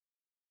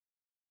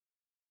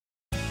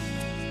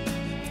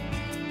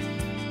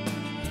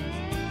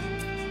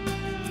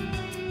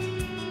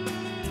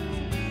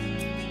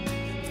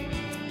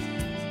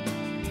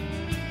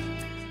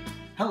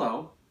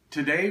Hello,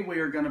 today we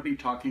are going to be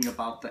talking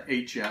about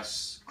the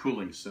HS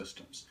cooling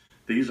systems.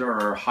 These are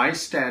our high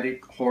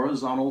static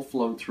horizontal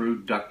flow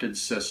through ducted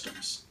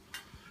systems.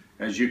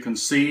 As you can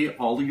see,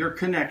 all of your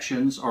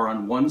connections are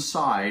on one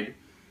side,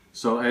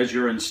 so as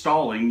you're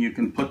installing you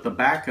can put the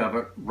back of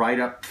it right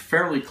up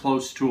fairly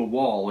close to a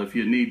wall if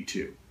you need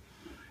to.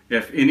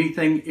 If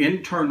anything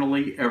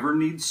internally ever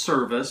needs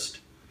serviced,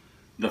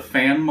 the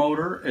fan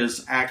motor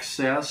is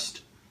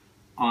accessed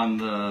on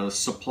the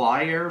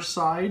supply air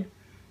side.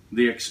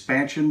 The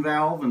expansion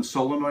valve and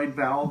solenoid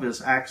valve is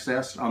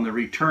accessed on the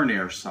return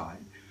air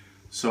side.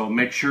 So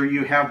make sure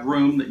you have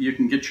room that you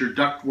can get your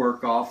duct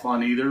work off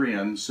on either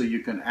end so you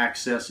can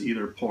access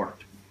either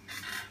port.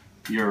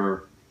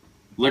 Your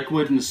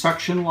liquid and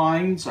suction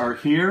lines are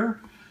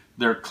here.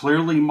 They're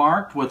clearly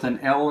marked with an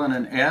L and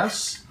an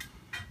S.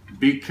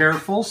 Be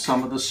careful,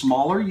 some of the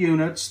smaller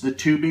units, the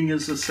tubing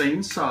is the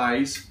same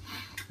size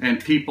and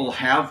people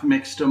have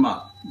mixed them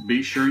up.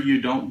 Be sure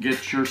you don't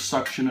get your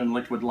suction and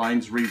liquid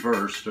lines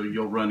reversed or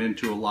you'll run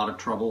into a lot of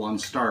trouble on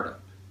startup.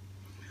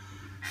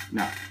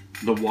 Now,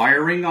 the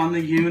wiring on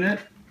the unit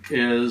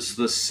is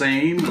the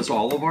same as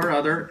all of our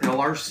other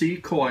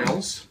LRC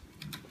coils.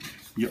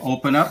 You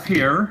open up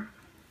here,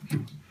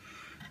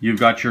 you've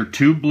got your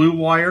two blue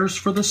wires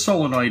for the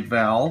solenoid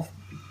valve.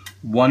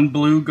 One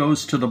blue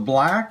goes to the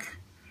black,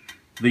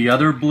 the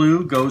other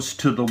blue goes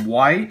to the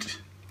white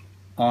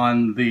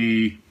on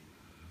the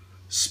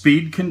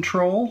speed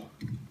control,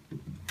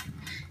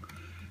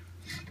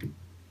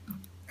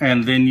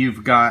 and then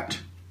you've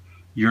got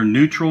your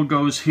neutral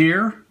goes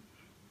here,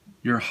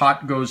 your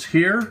hot goes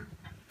here.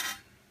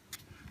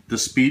 The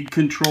speed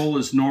control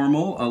is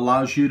normal,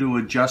 allows you to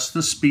adjust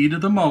the speed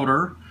of the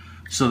motor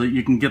so that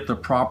you can get the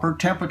proper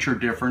temperature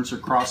difference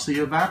across the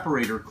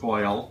evaporator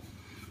coil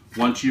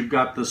once you've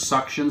got the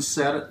suction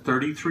set at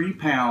 33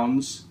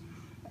 pounds.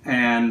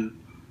 And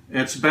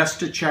it's best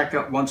to check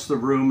it once the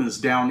room is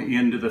down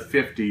into the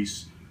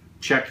 50s.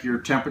 Check your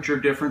temperature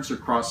difference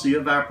across the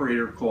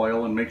evaporator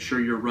coil and make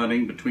sure you're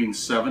running between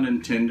 7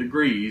 and 10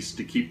 degrees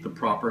to keep the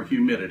proper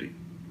humidity.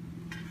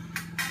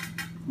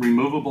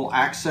 Removable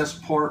access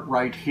port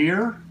right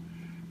here.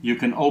 You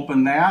can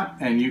open that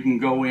and you can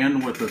go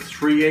in with a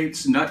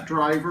 3/8 nut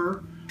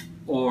driver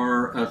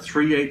or a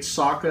 3/8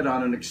 socket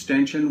on an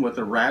extension with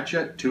a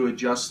ratchet to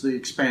adjust the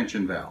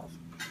expansion valve.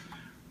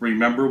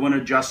 Remember, when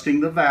adjusting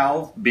the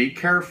valve, be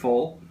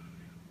careful.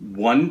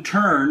 One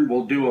turn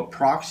will do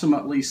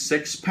approximately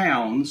 6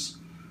 pounds.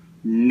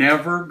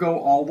 Never go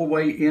all the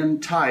way in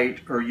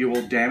tight or you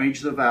will damage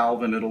the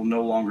valve and it'll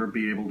no longer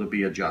be able to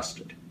be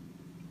adjusted.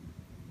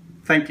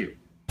 Thank you.